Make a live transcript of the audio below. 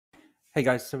Hey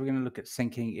guys, so we're going to look at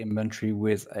syncing inventory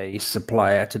with a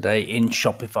supplier today in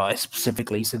Shopify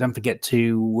specifically. So don't forget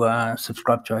to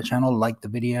subscribe to our channel, like the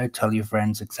video, tell your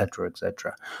friends, etc.,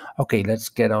 etc. Okay, let's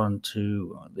get on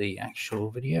to the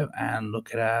actual video and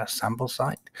look at our sample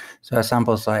site. So our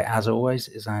sample site, as always,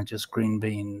 is our just green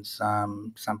beans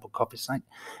sample coffee site.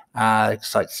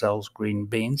 Site sells green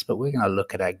beans, but we're going to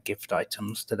look at our gift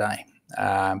items today,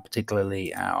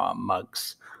 particularly our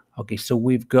mugs. Okay, so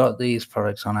we've got these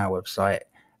products on our website.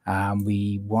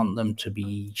 We want them to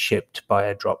be shipped by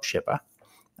a drop shipper.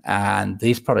 And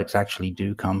these products actually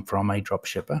do come from a drop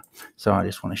shipper. So I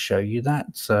just want to show you that.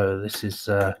 So this is,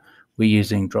 we're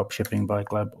using drop shipping by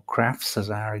Global Crafts as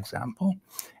our example.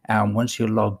 And once you're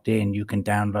logged in, you can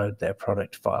download their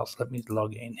product files. Let me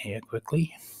log in here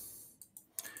quickly.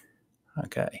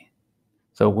 Okay.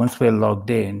 So once we're logged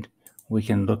in, we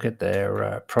can look at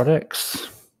their products.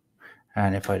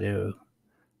 And if I do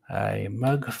a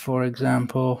mug, for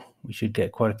example, we should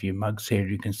get quite a few mugs here.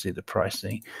 You can see the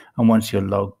pricing. And once you're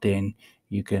logged in,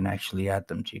 you can actually add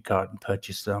them to your cart and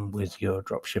purchase them with your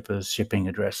dropshipper's shipping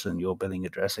address and your billing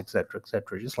address, etc.,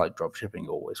 etc., just like dropshipping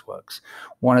always works.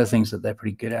 One of the things that they're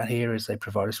pretty good at here is they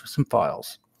provide us with some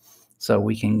files. So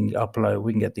we can upload,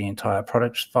 we can get the entire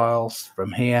products files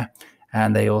from here.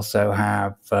 And they also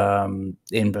have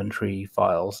inventory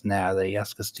files now. They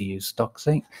ask us to use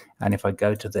StockSync. And if I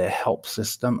go to their help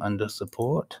system under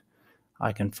support,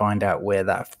 I can find out where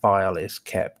that file is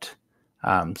kept.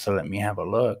 So let me have a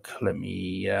look. Let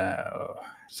me,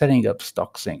 setting up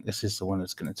StockSync. This is the one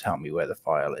that's going to tell me where the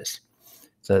file is.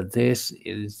 So this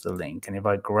is the link. And if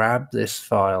I grab this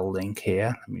file link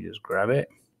here, let me just grab it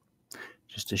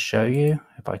just to show you.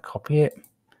 If I copy it,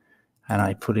 and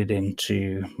I put it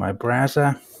into my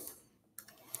browser,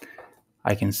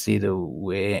 I can see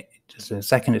just in a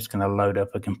second it's going to load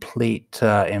up a complete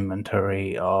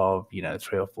inventory of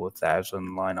 3,000 or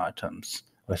 4,000 line items.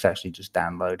 Well, it's actually just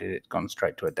downloaded. It's gone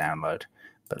straight to a download.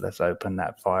 But let's open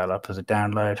that file up as a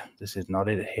download. This is not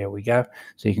it. Here we go.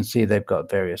 So you can see they've got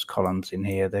various columns in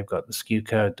here. They've got the SKU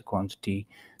code, the quantity,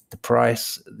 the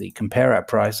price, the compare at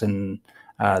price, and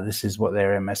this is what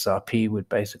their MSRP would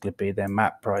basically be, their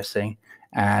map pricing,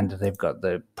 and they've got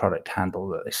the product handle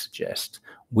that they suggest.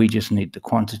 We just need the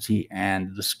quantity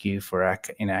and the SKU for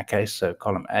in our case. So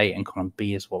column A and column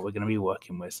B is what we're going to be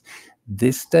working with.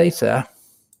 This data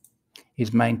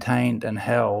is maintained and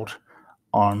held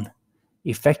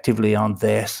effectively on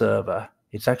their server.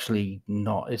 It's actually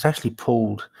not. It's actually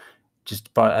pulled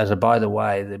just by the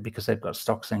way, because they've got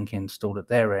StockSync installed at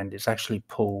their end. It's actually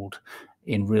pulled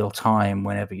in real time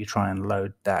whenever you try and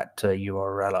load that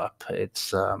URL up.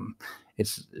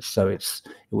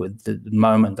 With the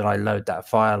moment that I load that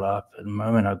file up, the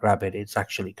moment I grab it, it's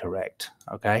actually correct.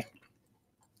 Okay,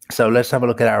 so let's have a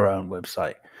look at our own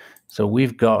website. So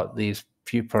we've got these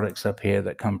few products up here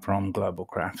that come from Global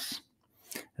Crafts.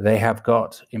 They have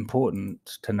got,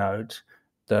 important to note,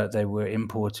 that they were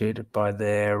imported by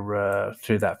their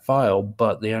through that file,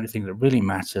 but the only thing that really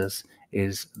matters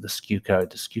is the SKU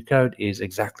code. The SKU code is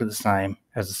exactly the same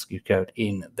as the SKU code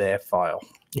in their file.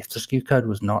 If the SKU code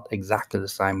was not exactly the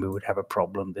same, we would have a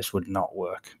problem. This would not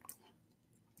work.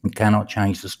 You cannot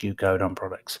change the SKU code on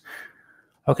products.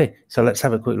 Okay, so let's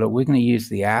have a quick look. We're going to use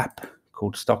the app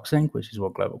called StockSync, which is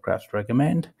what Global Crafts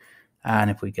recommend.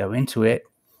 And if we go into it,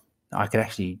 I could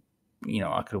actually,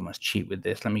 I could almost cheat with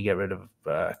this. Let me get rid of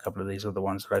a couple of these other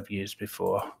ones that I've used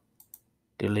before.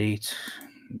 Delete,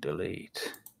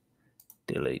 delete,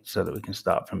 delete, so that we can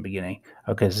start from beginning.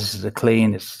 Okay, so this is a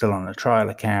clean. It's still on a trial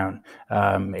account.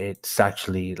 It's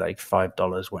actually like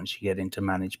 $5 once you get into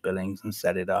manage billings and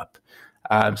set it up.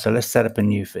 So let's set up a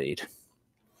new feed.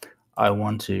 I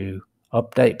want to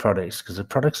update products because the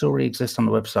products already exist on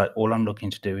the website. All I'm looking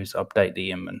to do is update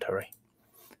the inventory.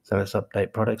 So let's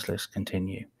update products. Let's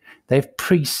continue. They've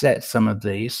preset some of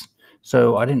these,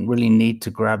 so I didn't really need to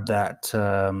grab that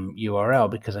URL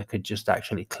because I could just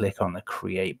actually click on the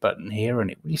create button here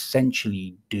and it would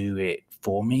essentially do it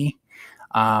for me.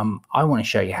 I want to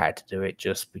show you how to do it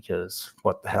just because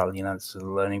what the hell, this is a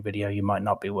learning video. You might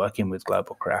not be working with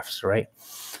Global Crafts, right?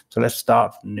 So let's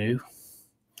start new.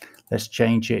 Let's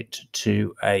change it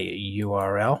to a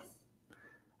URL.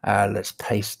 Let's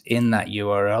paste in that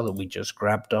URL that we just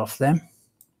grabbed off them.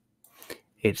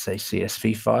 It's a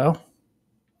CSV file.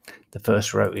 The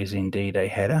first row is indeed a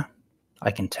header. I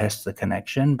can test the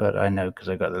connection, but I know because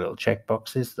I've got the little check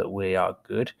boxes that we are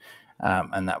good,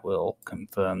 and that will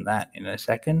confirm that in a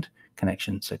second.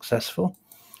 Connection successful.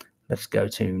 Let's go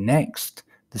to next.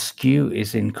 The SKU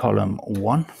is in column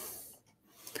 1.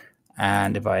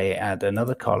 And if I add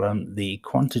another column, the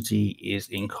quantity is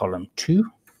in column 2.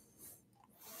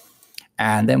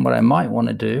 And then what I might want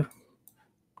to do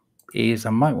is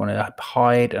I might want to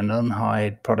hide and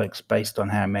unhide products based on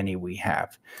how many we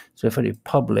have. So if I do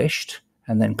published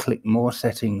and then click more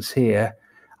settings here,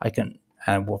 I can,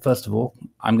 well, first of all,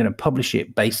 I'm going to publish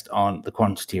it based on the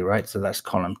quantity, right? So that's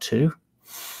column 2.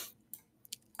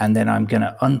 And then I'm going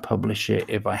to unpublish it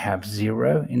if I have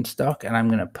 0 in stock, and I'm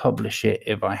going to publish it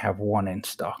if I have 1 in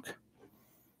stock.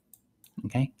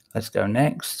 Okay, let's go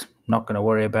next. Not going to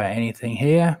worry about anything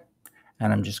here,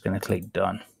 and I'm just going to click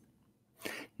done.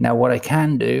 Now what I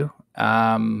can do,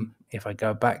 if I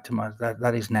go back to my,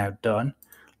 that is now done.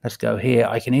 Let's go here.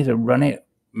 I can either run it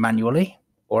manually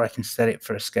or I can set it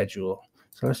for a schedule.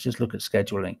 So let's just look at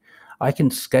scheduling. I can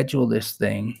schedule this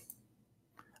thing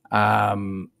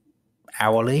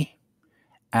hourly,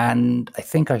 and I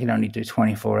think I can only do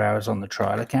 24 hours on the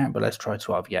trial account, but let's try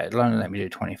 12. Yeah, it'll only let me do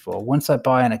 24. Once I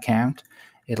buy an account,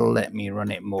 it'll let me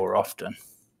run it more often.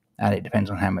 And it depends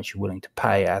on how much you're willing to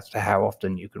pay as to how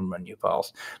often you can run your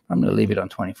files. I'm going to leave it on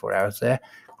 24 hours there.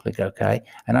 Click OK.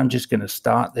 And I'm just going to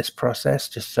start this process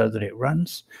just so that it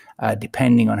runs.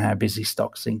 Depending on how busy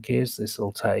StockSync is, this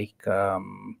will take, well,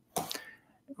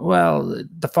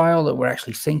 the file that we're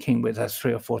actually syncing with has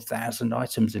 3,000 or 4,000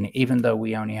 items in it. Even though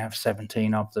we only have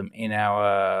 17 of them in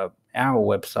our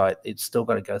website, it's still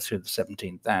got to go through the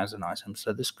 17,000 items.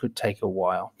 So this could take a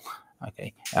while.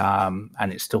 Okay,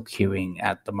 and it's still queuing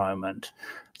at the moment.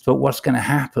 But what's going to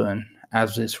happen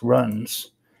as this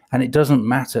runs, and it doesn't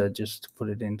matter, just to put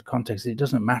it into context, it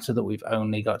doesn't matter that we've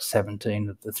only got 17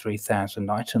 of the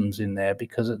 3,000 items in there,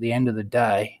 because at the end of the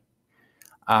day,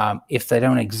 if they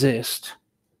don't exist,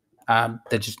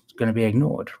 they're just going to be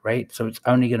ignored, right? So it's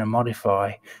only going to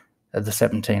modify the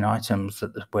 17 items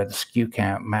where the SKU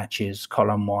count matches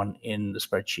column 1 in the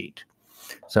spreadsheet.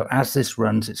 So as this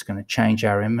runs, it's going to change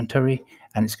our inventory,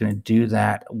 and it's going to do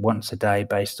that once a day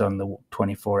based on the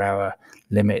 24-hour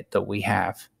limit that we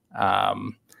have.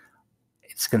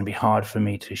 It's going to be hard for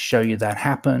me to show you that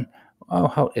happen.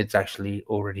 Oh, it's actually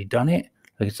already done it.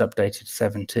 Look, it's updated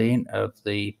 17 of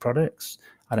the products.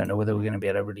 I don't know whether we're going to be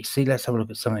able to really see. Let's have a look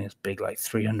at something that's big, like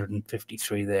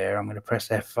 353 there. I'm going to press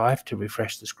F5 to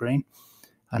refresh the screen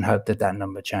and hope that that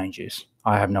number changes.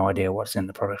 I have no idea what's in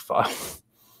the product file.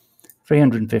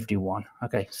 351.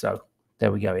 Okay, so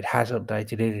there we go. It has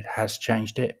updated it. It has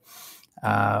changed it.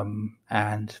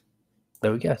 And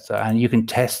there we go. So, and you can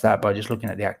test that by just looking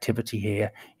at the activity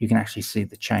here. You can actually see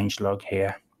the change log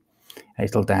here.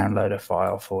 It'll download a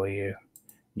file for you.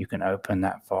 You can open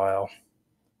that file.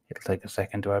 It'll take a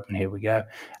second to open. Here we go.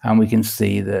 And we can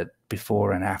see that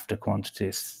before and after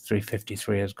quantities,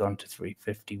 353 has gone to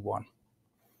 351.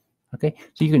 Okay,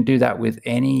 so you can do that with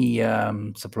any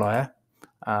supplier.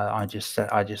 I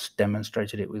just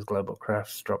demonstrated it with Global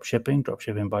Crafts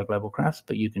dropshipping by Global Crafts,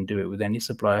 but you can do it with any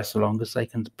supplier so long as they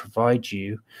can provide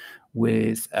you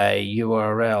with a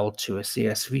URL to a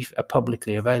CSV, a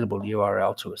publicly available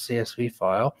URL to a CSV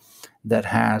file that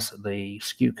has the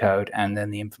SKU code and then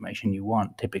the information you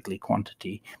want, typically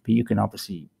quantity, but you can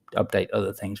obviously update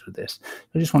other things with this.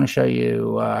 I just want to show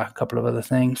you a couple of other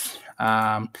things.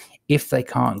 If they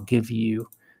can't give you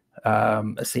a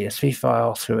CSV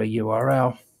file through a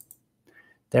URL,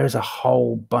 there's a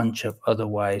whole bunch of other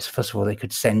ways. First of all, they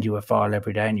could send you a file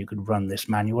every day and you could run this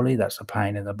manually. That's a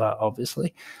pain in the butt,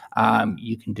 obviously.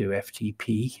 You can do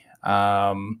FTP.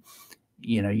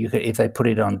 You know, you could, if they put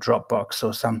it on Dropbox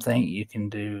or something, you can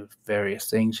do various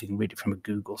things. You can read it from a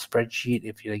Google spreadsheet.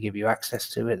 If they give you access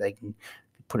to it, they can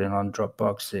put it on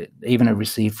Dropbox. Even a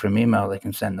receive from email, they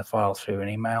can send the file through an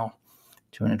email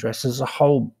to an address. There's a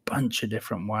whole bunch of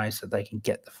different ways that they can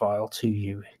get the file to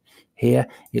you. Here,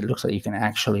 it looks like you can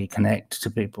actually connect to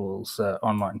people's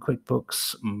online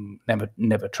QuickBooks.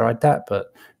 Never tried that,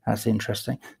 but that's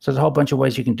interesting. So there's a whole bunch of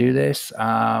ways you can do this.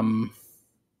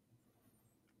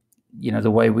 You know,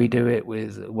 the way we do it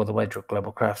with, well, the way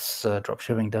Global Crafts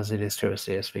dropshipping does it is through a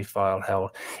CSV file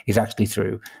held, is actually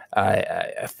through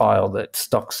a file that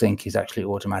StockSync is actually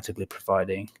automatically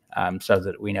providing, so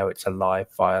that we know it's a live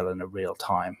file and a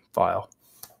real-time file.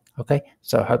 Okay,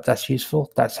 so I hope that's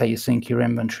useful. That's how you sync your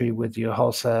inventory with your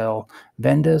wholesale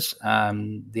vendors.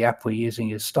 The app we're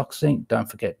using is StockSync.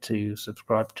 Don't forget to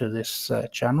subscribe to this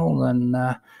channel, and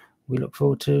we look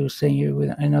forward to seeing you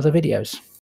in other videos.